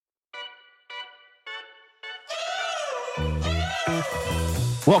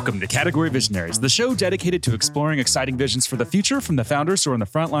Welcome to Category Visionaries, the show dedicated to exploring exciting visions for the future from the founders who are on the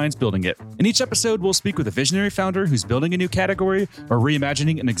front lines building it. In each episode, we'll speak with a visionary founder who's building a new category or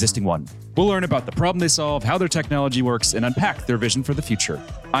reimagining an existing one. We'll learn about the problem they solve, how their technology works, and unpack their vision for the future.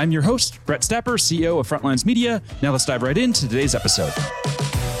 I'm your host, Brett Stapper, CEO of Frontlines Media. Now let's dive right into today's episode.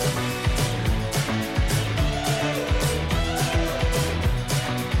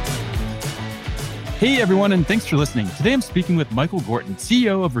 Hey everyone, and thanks for listening. Today I'm speaking with Michael Gorton,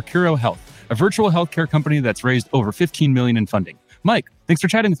 CEO of Recuro Health, a virtual healthcare company that's raised over $15 million in funding. Mike, thanks for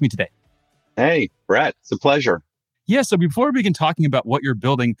chatting with me today. Hey, Brett, it's a pleasure. Yeah, so before we begin talking about what you're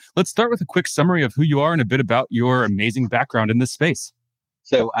building, let's start with a quick summary of who you are and a bit about your amazing background in this space.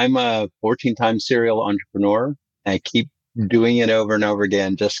 So I'm a 14-time serial entrepreneur. I keep doing it over and over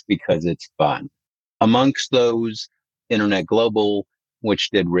again just because it's fun. Amongst those, Internet Global,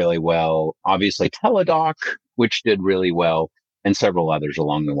 which did really well. Obviously, Teladoc, which did really well, and several others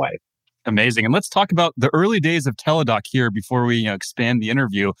along the way. Amazing. And let's talk about the early days of Teladoc here before we expand the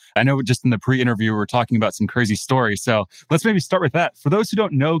interview. I know just in the pre-interview, we were talking about some crazy stories. So let's maybe start with that. For those who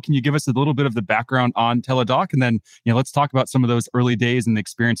don't know, can you give us a little bit of the background on Teladoc? And then let's talk about some of those early days and the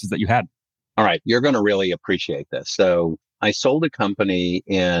experiences that you had. All right. You're going to really appreciate this. So I sold a company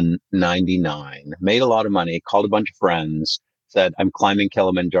in 99, made a lot of money, called a bunch of friends, said, I'm climbing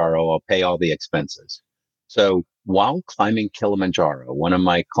Kilimanjaro. I'll pay all the expenses. So while climbing Kilimanjaro, one of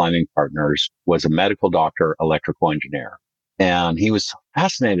my climbing partners was a medical doctor, electrical engineer. And he was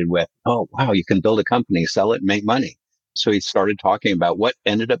fascinated with, oh, wow, you can build a company, sell it, and make money. So he started talking about what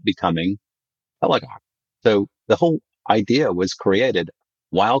ended up becoming Teladoc. So the whole idea was created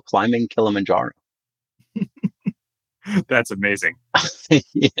while climbing Kilimanjaro. That's amazing.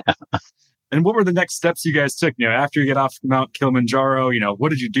 Yeah. And what were the next steps you guys took? After you get off Mount Kilimanjaro,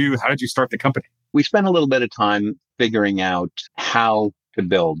 what did you do? How did you start the company? We spent a little bit of time figuring out how to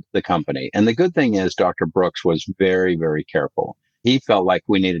build the company. And the good thing is Dr. Brooks was very, very careful. He felt like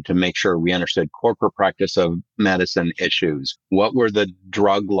we needed to make sure we understood corporate practice of medicine issues. What were the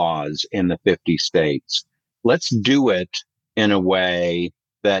drug laws in the 50 states? Let's do it in a way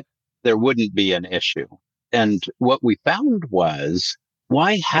that there wouldn't be an issue. And what we found was,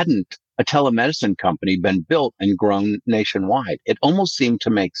 why hadn't a telemedicine company been built and grown nationwide? It almost seemed to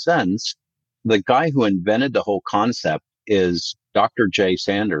make sense. The guy who invented the whole concept is Dr. Jay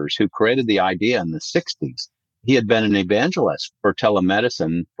Sanders, who created the idea in the 60s. He had been an evangelist for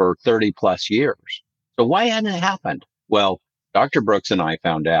telemedicine for 30 plus years. So why hadn't it happened? Well, Dr. Brooks and I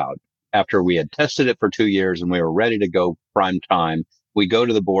found out after we had tested it for 2 years and we were ready to go prime time. We go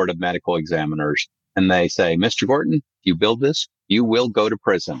to the board of medical examiners and they say, Mr. Gorton, if you build this, you will go to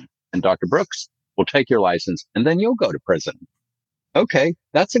prison. And Dr. Brooks will take your license and then you'll go to prison. Okay,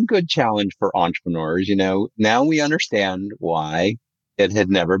 that's a good challenge for entrepreneurs. Now we understand why it had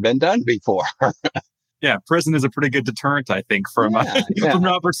never been done before. Yeah, prison is a pretty good deterrent, I think, from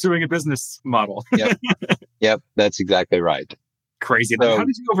not pursuing a business model. Yep, that's exactly right. Crazy. So, how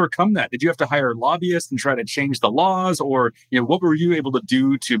did you overcome that? Did you have to hire lobbyists and try to change the laws? Or, what were you able to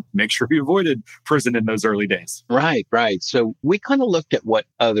do to make sure you avoided prison in those early days? Right. So we kind of looked at what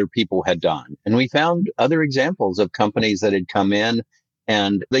other people had done. And we found other examples of companies that had come in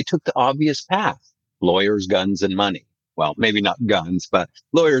and they took the obvious path. Lawyers, guns, and money. Well, maybe not guns, but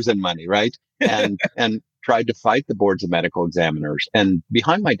lawyers and money, right? And tried to fight the boards of medical examiners. And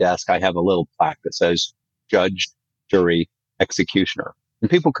behind my desk, I have a little plaque that says judge, jury, executioner.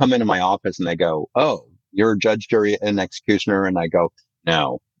 And people come into my office and they go, oh, you're a judge, jury, and executioner. And I go,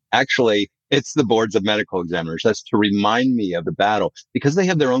 no, actually, it's the boards of medical examiners. That's to remind me of the battle because they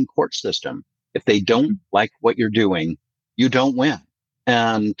have their own court system. If they don't like what you're doing, you don't win.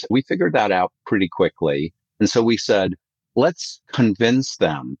 And we figured that out pretty quickly. And so we said, let's convince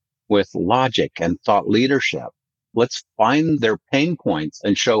them with logic and thought leadership. Let's find their pain points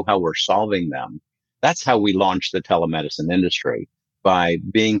and show how we're solving them. That's how we launched the telemedicine industry, by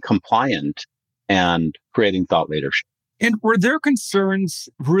being compliant and creating thought leadership. And were their concerns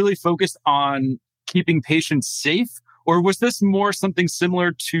really focused on keeping patients safe? Or was this more something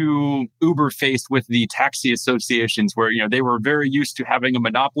similar to Uber faced with the taxi associations where, they were very used to having a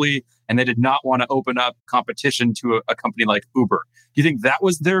monopoly and they did not want to open up competition to a company like Uber? Do you think that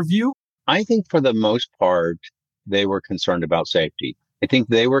was their view? I think for the most part, they were concerned about safety. I think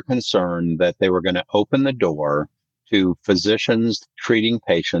they were concerned that they were going to open the door to physicians treating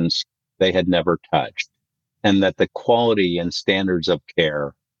patients they had never touched, and that the quality and standards of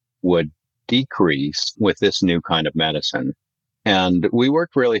care would decrease with this new kind of medicine. And we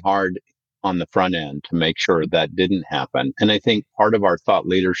worked really hard on the front end to make sure that didn't happen. And I think part of our thought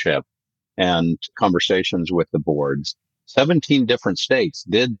leadership and conversations with the boards 17 different states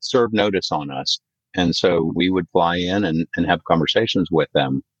did serve notice on us. And so we would fly in and have conversations with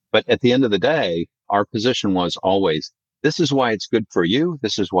them. But at the end of the day, our position was always, this is why it's good for you.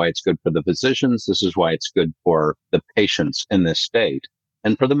 This is why it's good for the physicians. This is why it's good for the patients in this state.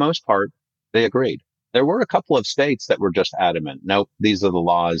 And for the most part, they agreed. There were a couple of states that were just adamant. Nope, these are the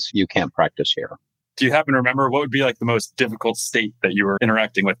laws. You can't practice here. Do you happen to remember what would be like the most difficult state that you were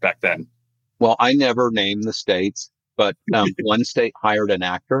interacting with back then? Well, I never named the states, but one state hired an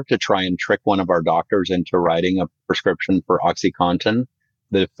actor to try and trick one of our doctors into writing a prescription for OxyContin.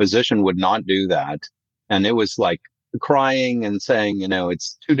 The physician would not do that. And it was like crying and saying,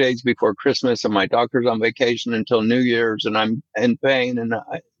 it's 2 days before Christmas and my doctor's on vacation until New Year's and I'm in pain and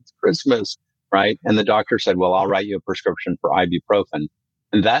it's Christmas, right? And the doctor said, well, I'll write you a prescription for ibuprofen.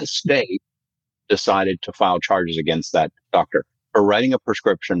 And that state decided to file charges against that doctor for writing a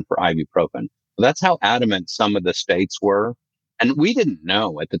prescription for ibuprofen. That's how adamant some of the states were. And we didn't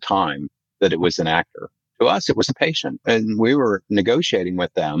know at the time that it was an actor. To us, it was a patient. And we were negotiating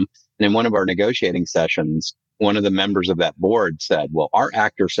with them. And in one of our negotiating sessions, one of the members of that board said, well, our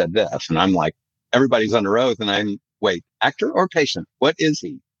actor said this. And I'm like, everybody's under oath. And wait, actor or patient? What is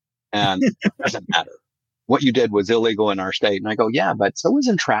he? And it doesn't matter. What you did was illegal in our state. And I go, yeah, but so is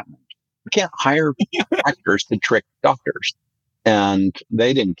entrapment. You can't hire actors to trick doctors. And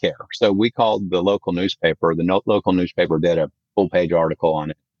they didn't care. So we called the local newspaper. The local newspaper did a full-page article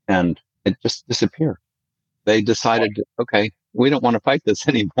on it, and it just disappeared. They decided, okay, we don't want to fight this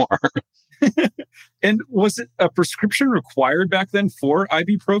anymore. And was it a prescription required back then for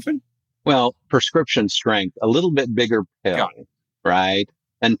ibuprofen? Well, prescription strength, a little bit bigger pill, right?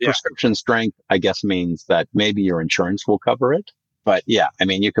 And prescription strength, I guess, means that maybe your insurance will cover it. But yeah, I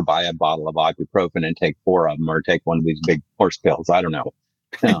mean, you could buy a bottle of ibuprofen and take 4 of them or take one of these big horse pills. I don't know.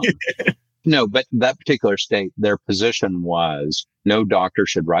 No, but that particular state, their position was no doctor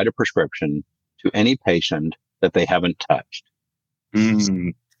should write a prescription to any patient that they haven't touched.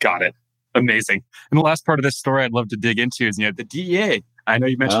 Got it. Amazing. And the last part of this story I'd love to dig into is, the DEA. I know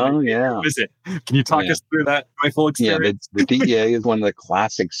you mentioned visit. Can you talk us through that joyful experience? Yeah, the DEA is one of the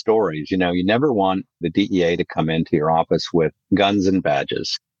classic stories. You never want the DEA to come into your office with guns and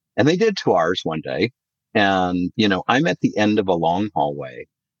badges. And they did to ours one day. And, I'm at the end of a long hallway.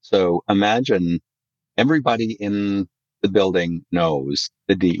 So imagine everybody in the building knows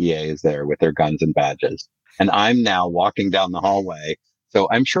the DEA is there with their guns and badges. And I'm now walking down the hallway. So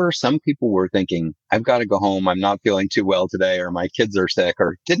I'm sure some people were thinking, I've got to go home. I'm not feeling too well today, or my kids are sick,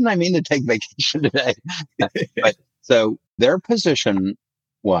 or didn't I mean to take vacation today? But so their position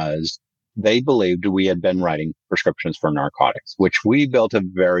was they believed we had been writing prescriptions for narcotics, which we built a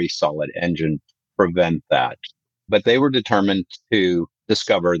very solid engine to prevent that. But they were determined to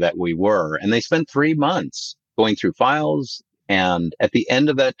discover that we were. And they spent 3 months going through files. And at the end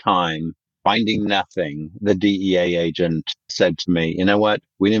of that time, finding nothing, the DEA agent said to me, you know what?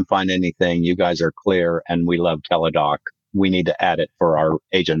 We didn't find anything. You guys are clear and we love Teladoc. We need to add it for our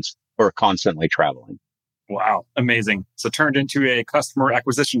agents who are constantly traveling. Wow. Amazing. So turned into a customer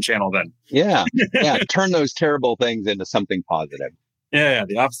acquisition channel then. Yeah. Turn those terrible things into something positive. Yeah.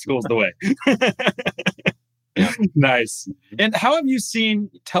 The obstacle is the way. Nice. And how have you seen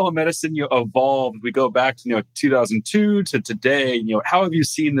telemedicine evolve? We go back to 2002 to today. How have you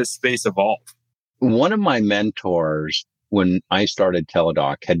seen this space evolve? One of my mentors, when I started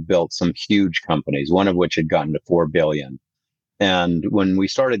Teladoc, had built some huge companies, one of which had gotten to 4 billion. And when we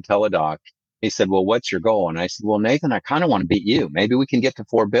started Teladoc, he said, well, what's your goal? And I said, well, Nathan, I kind of want to beat you. Maybe we can get to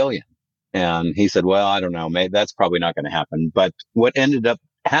 4 billion. And he said, well, I don't know. Maybe that's probably not going to happen. But what ended up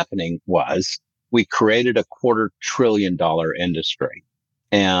happening was we created a $250 billion industry.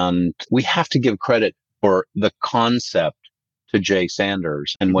 And we have to give credit for the concept to Jay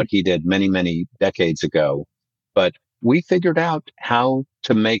Sanders and what he did many, many decades ago. But we figured out how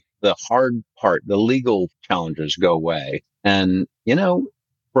to make the hard part, the legal challenges, go away. And,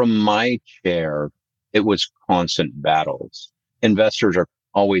 from my chair, it was constant battles. Investors are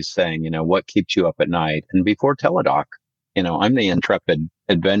always saying, what keeps you up at night? And before Teladoc, I'm the intrepid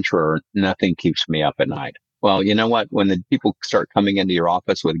adventurer. Nothing keeps me up at night. Well, you know what? When the people start coming into your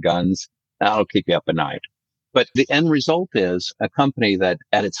office with guns, that'll keep you up at night. But the end result is a company that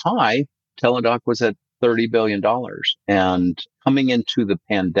at its high, Teladoc was at $30 billion. And coming into the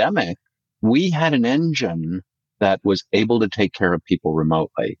pandemic, we had an engine that was able to take care of people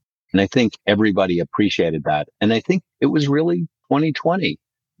remotely. And I think everybody appreciated that. And I think it was really 2020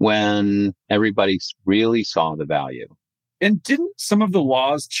 when everybody really saw the value. And didn't some of the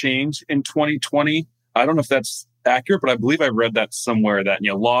laws change in 2020? I don't know if that's accurate, but I believe I read that somewhere that,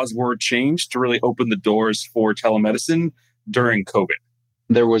 laws were changed to really open the doors for telemedicine. during COVID?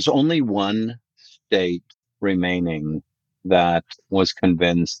 There was only one state remaining that was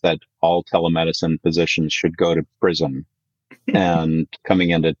convinced that all telemedicine physicians should go to prison and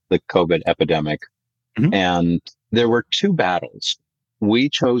coming into the COVID epidemic. Mhm. And there were two battles. We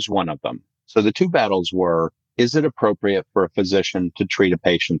chose one of them. So the two battles were, is it appropriate for a physician to treat a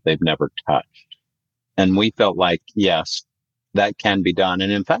patient they've never touched? And we felt like, yes, that can be done.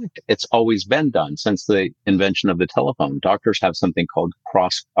 And in fact, it's always been done since the invention of the telephone. Doctors have something called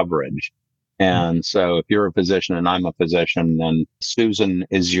cross coverage. And so if you're a physician and I'm a physician, then Susan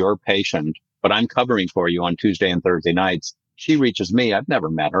is your patient, but I'm covering for you on Tuesday and Thursday nights. She reaches me. I've never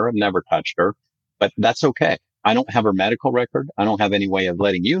met her. I've never touched her, but that's okay. I don't have her medical record. I don't have any way of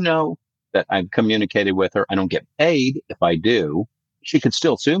letting you know that I've communicated with her. I don't get paid if I do. She could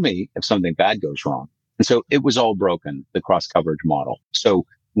still sue me if something bad goes wrong. And so it was all broken, the cross coverage model. So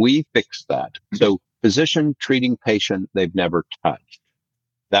we fixed that. So physician treating patient they've never touched.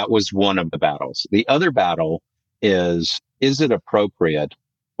 That was one of the battles. The other battle is it appropriate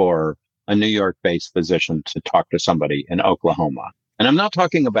for a New York-based physician to talk to somebody in Oklahoma? And I'm not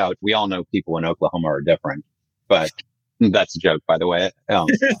talking about, we all know people in Oklahoma are different, but that's a joke, by the way.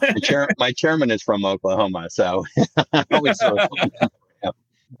 My chairman is from Oklahoma, so I always throw something for him.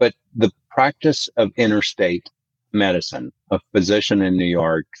 But the practice of interstate medicine, a physician in New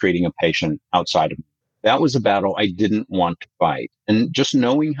York treating a patient outside of that was a battle I didn't want to fight. And just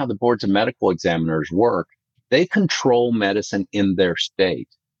knowing how the boards of medical examiners work, they control medicine in their state.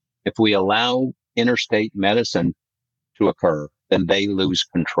 If we allow interstate medicine to occur, then they lose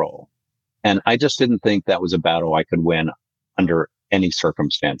control. And I just didn't think that was a battle I could win under any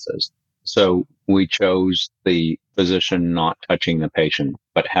circumstances. So we chose the physician not touching the patient,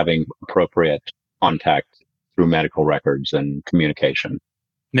 but having appropriate contact through medical records and communication.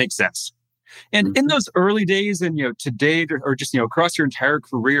 Makes sense. And in those early days and, to date or just, across your entire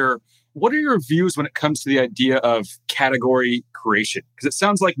career, what are your views when it comes to the idea of category creation? Because it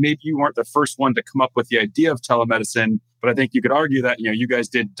sounds like maybe you weren't the first one to come up with the idea of telemedicine, but I think you could argue that, you guys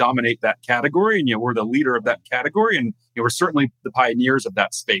did dominate that category and, we're the leader of that category and we're certainly the pioneers of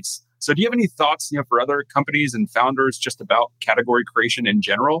that space. So do you have any thoughts, for other companies and founders just about category creation in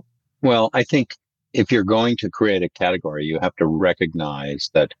general? Well, I think if you're going to create a category, you have to recognize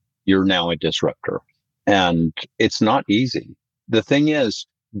that you're now a disruptor. And it's not easy. The thing is,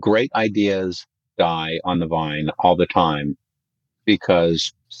 great ideas die on the vine all the time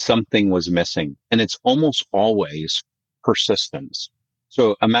because something was missing. And it's almost always persistence.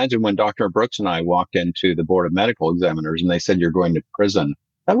 So imagine when Dr. Brooks and I walked into the board of medical examiners and they said, you're going to prison.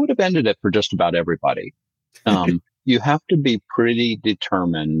 That would have ended it for just about everybody. You have to be pretty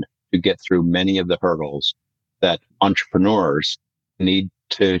determined to get through many of the hurdles that entrepreneurs need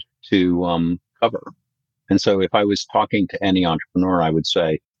to cover. And so if I was talking to any entrepreneur, I would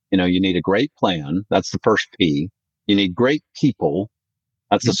say, you need a great plan. That's the first P. You need great people.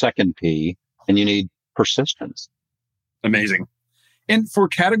 That's the second P. And you need persistence. Amazing. And for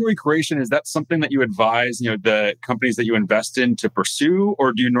category creation, is that something that you advise, the companies that you invest in to pursue?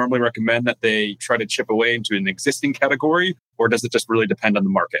 Or do you normally recommend that they try to chip away into an existing category? Or does it just really depend on the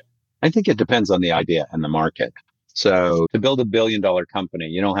market? I think it depends on the idea and the market. So to build $1 billion company,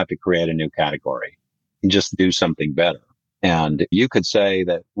 you don't have to create a new category. You just do something better. And you could say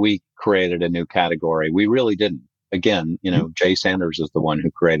that we created a new category. We really didn't. Again, Jay Sanders is the one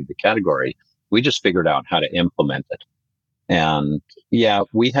who created the category. We just figured out how to implement it. And yeah,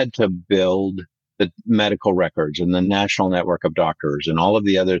 we had to build the medical records and the national network of doctors and all of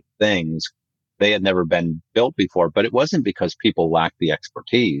the other things. They had never been built before, but it wasn't because people lacked the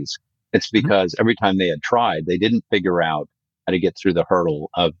expertise. It's because every time they had tried, they didn't figure out how to get through the hurdle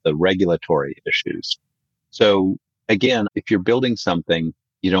of the regulatory issues. So again, if you're building something,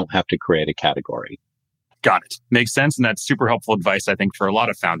 you don't have to create a category. Got it. Makes sense. And that's super helpful advice, I think, for a lot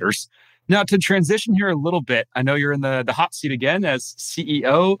of founders. Now, to transition here a little bit, I know you're in the hot seat again as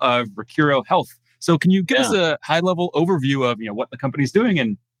CEO of Recuro Health. So can you give us a high-level overview of what the company's doing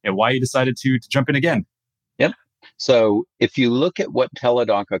and why you decided to jump in again? Yep. So if you look at what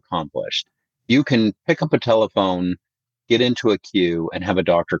Teladoc accomplished, you can pick up a telephone, get into a queue, and have a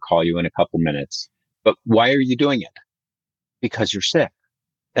doctor call you in a couple minutes. But why are you doing it? Because you're sick.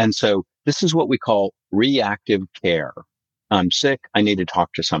 And so this is what we call reactive care. I'm sick. I need to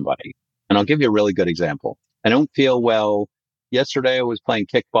talk to somebody. And I'll give you a really good example. I don't feel well. Yesterday, I was playing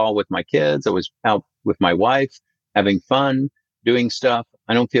kickball with my kids. I was out with my wife, having fun, doing stuff.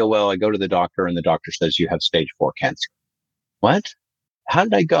 I don't feel well. I go to the doctor and the doctor says, you have stage 4 cancer. What? How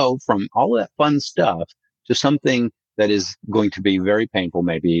did I go from all that fun stuff to something that is going to be very painful,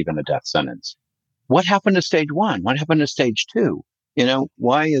 maybe even a death sentence? what happened to stage 1? What happened to stage 2?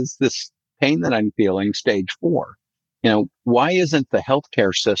 Why is this pain that I'm feeling stage 4? Why isn't the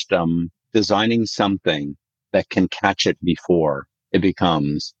healthcare system designing something that can catch it before it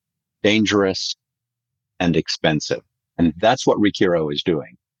becomes dangerous and expensive? And that's what Recuro is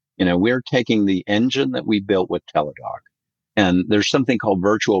doing. We're taking the engine that we built with Teladoc, and there's something called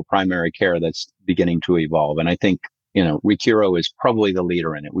virtual primary care that's beginning to evolve. And I think, Recuro is probably the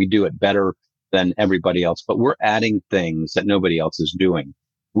leader in it. We do it better than everybody else, but we're adding things that nobody else is doing.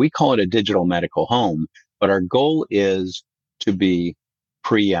 We call it a digital medical home, but our goal is to be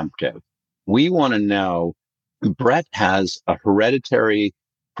preemptive. We want to know Brett has a hereditary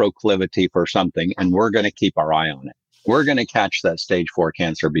proclivity for something, and we're going to keep our eye on it. We're going to catch that stage 4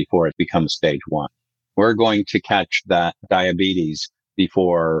 cancer before it becomes stage 1. We're going to catch that diabetes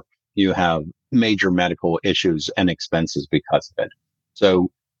before you have major medical issues and expenses because of it. So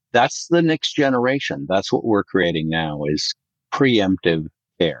that's the next generation. That's what we're creating now, is preemptive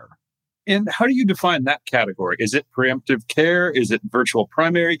care. And how do you define that category? Is it preemptive care? Is it virtual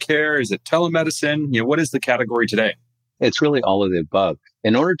primary care? Is it telemedicine? What is the category today? It's really all of the above.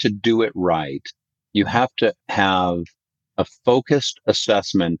 In order to do it right, you have to have a focused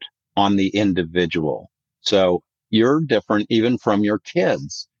assessment on the individual. So you're different even from your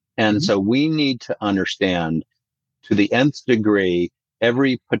kids. And so we need to understand to the nth degree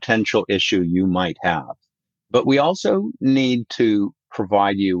every potential issue you might have. But we also need to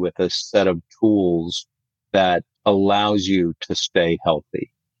provide you with a set of tools that allows you to stay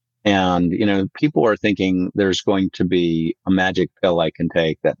healthy. And, people are thinking there's going to be a magic pill I can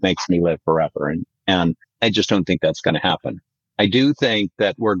take that makes me live forever. And I just don't think that's going to happen. I do think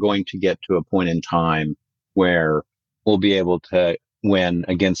that we're going to get to a point in time where we'll be able to win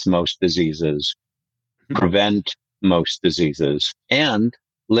against most diseases, prevent most diseases, and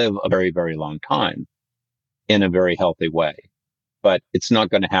live a very, very long time in a very healthy way. But it's not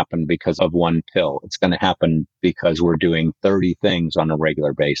going to happen because of one pill. It's going to happen because we're doing 30 things on a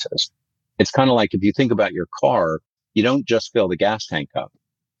regular basis. It's kind of like if you think about your car, you don't just fill the gas tank up.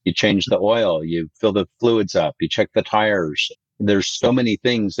 You change the oil, you fill the fluids up, you check the tires. There's so many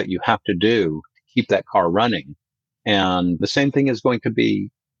things that you have to do to keep that car running. And the same thing is going to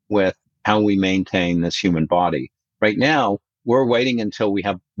be with how we maintain this human body. Right now, we're waiting until we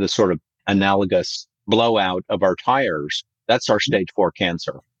have the sort of analogous blowout of our tires. That's our stage 4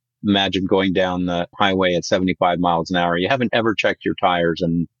 cancer. Imagine going down the highway at 75 miles an hour. You haven't ever checked your tires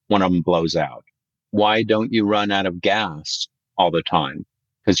and one of them blows out. Why don't you run out of gas all the time?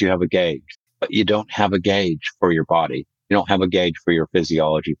 Because you have a gauge, but you don't have a gauge for your body. You don't have a gauge for your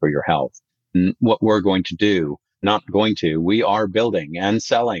physiology, for your health. And what we're going to do, we are building and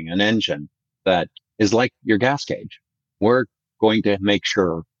selling an engine that is like your gas gauge. We're going to make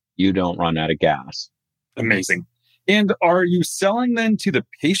sure you don't run out of gas. Amazing. And are you selling then to the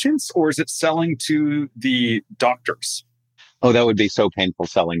patients, or is it selling to the doctors? Oh, that would be so painful,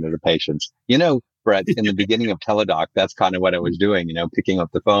 selling to the patients. Brett, in the beginning of Teladoc, that's kind of what I was doing, picking up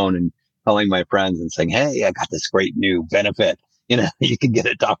the phone and calling my friends and saying, hey, I got this great new benefit. You can get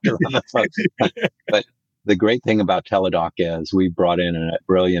a doctor on the phone. But the great thing about Teladoc is we brought in a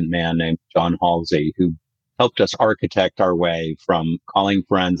brilliant man named John Halsey, who helped us architect our way from calling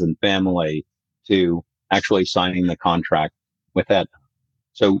friends and family to actually signing the contract with that.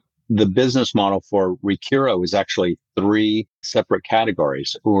 So the business model for Recuro is actually 3 separate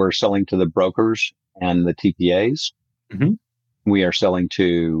categories. We're selling to the brokers and the TPAs. Mm-hmm. We are selling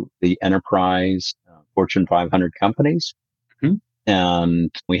to the enterprise Fortune 500 companies. Mm-hmm.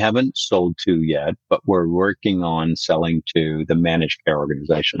 And we haven't sold to yet, but we're working on selling to the managed care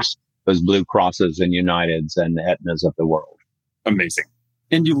organizations, those Blue Crosses and Uniteds and Aetnas of the world. Amazing.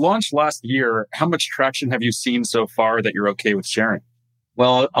 And you launched last year. How much traction have you seen so far that you're okay with sharing?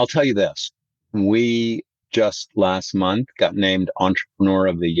 Well, I'll tell you this. We just last month got named Entrepreneur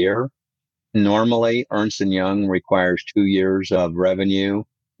of the Year. Normally, Ernst & Young requires 2 years of revenue.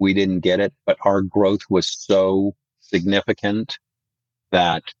 We didn't get it, but our growth was so significant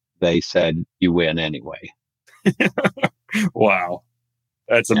that they said, you win anyway. Wow.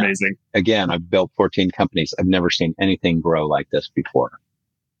 That's amazing. Now, again, I've built 14 companies. I've never seen anything grow like this before.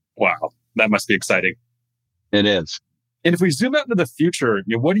 Wow. That must be exciting. It is. And if we zoom out into the future,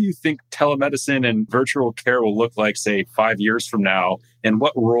 what do you think telemedicine and virtual care will look like, say, 5 years from now? And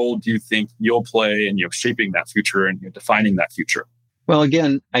what role do you think you'll play in shaping that future and defining that future? Well,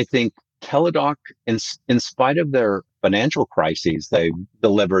 again, I think Teladoc, in spite of their financial crises they've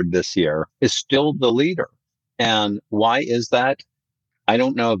delivered this year, is still the leader. And why is that? I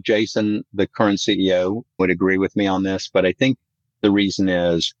don't know if Jason, the current CEO, would agree with me on this, but I think the reason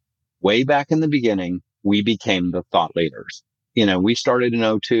is way back in the beginning, we became the thought leaders. We started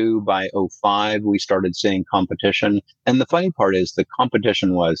in '02. By '05, we started seeing competition. And the funny part is the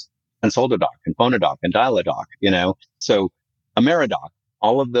competition was Consultadoc and Phonodoc and Dialadoc, So Ameridoc,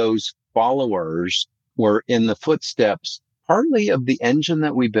 all of those followers were in the footsteps, partly of the engine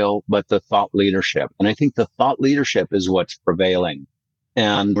that we built, but the thought leadership. And I think the thought leadership is what's prevailing.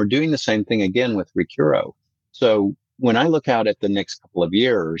 And we're doing the same thing again with Recuro. So when I look out at the next couple of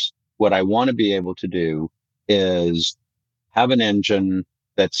years, what I want to be able to do is have an engine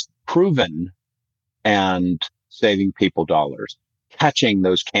that's proven and saving people dollars, catching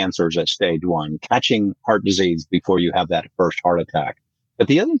those cancers at stage 1, catching heart disease before you have that first heart attack. But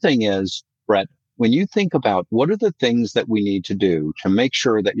the other thing is, Brett, when you think about what are the things that we need to do to make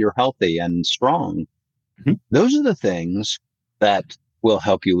sure that you're healthy and strong, those are the things that will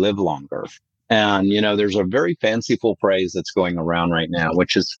help you live longer. And, there's a very fanciful phrase that's going around right now,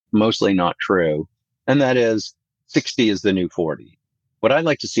 which is mostly not true. And that is 60 is the new 40. What I'd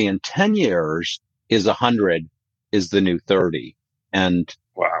like to see in 10 years is 100 is the new 30. And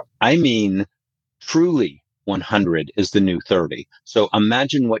wow, I mean, truly 100 is the new 30. So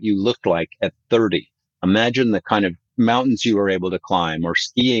imagine what you looked like at 30. Imagine the kind of mountains you were able to climb or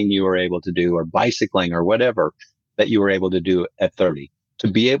skiing you were able to do or bicycling or whatever that you were able to do at 30.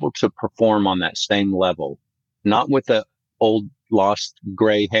 To be able to perform on that same level, not with the old lost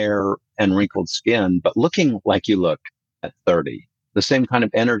gray hair and wrinkled skin, but looking like you looked at 30, the same kind of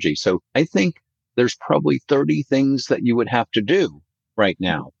energy. So I think there's probably 30 things that you would have to do right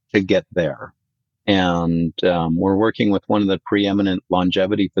now to get there. And we're working with one of the preeminent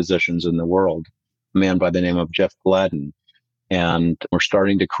longevity physicians in the world, a man by the name of Jeff Gladden. And we're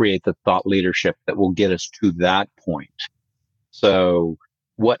starting to create the thought leadership that will get us to that point. So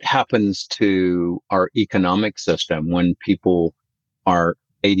what happens to our economic system when people are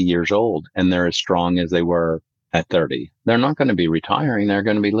 80 years old and they're as strong as they were at 30? They're not going to be retiring. They're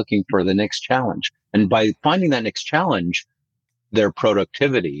going to be looking for the next challenge. And by finding that next challenge, their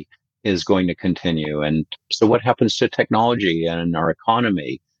productivity is going to continue. And so what happens to technology and our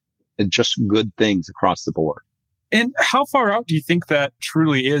economy? Just good things across the board. And how far out do you think that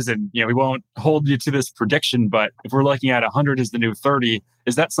truly is? And, we won't hold you to this prediction, but if we're looking at 100 is the new 30,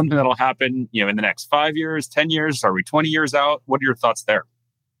 is that something that'll happen, in the next 5 years, 10 years? Are we 20 years out? What are your thoughts there?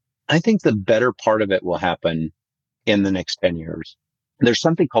 I think the better part of it will happen in the next 10 years. There's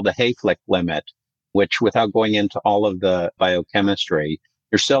something called the Hayflick limit, which without going into all of the biochemistry,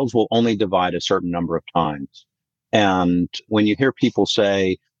 your cells will only divide a certain number of times. And when you hear people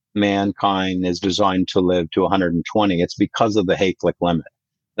say, mankind is designed to live to 120, it's because of the Hayflick limit.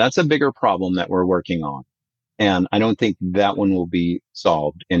 That's a bigger problem that we're working on. And I don't think that one will be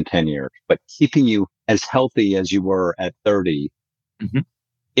solved in 10 years. But keeping you as healthy as you were at 30,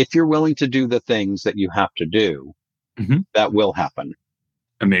 if you're willing to do the things that you have to do, that will happen.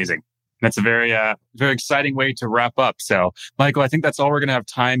 Amazing. That's a very, very exciting way to wrap up. So, Michael, I think that's all we're going to have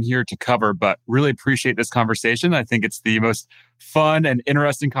time here to cover, but really appreciate this conversation. I think it's the most fun and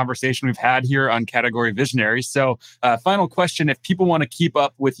interesting conversation we've had here on Category Visionaries. So, final question, if people want to keep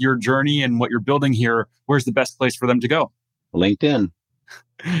up with your journey and what you're building here, where's the best place for them to go? LinkedIn.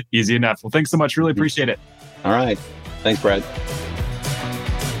 Easy enough. Well, thanks so much. Really appreciate it. All right. Thanks, Brad.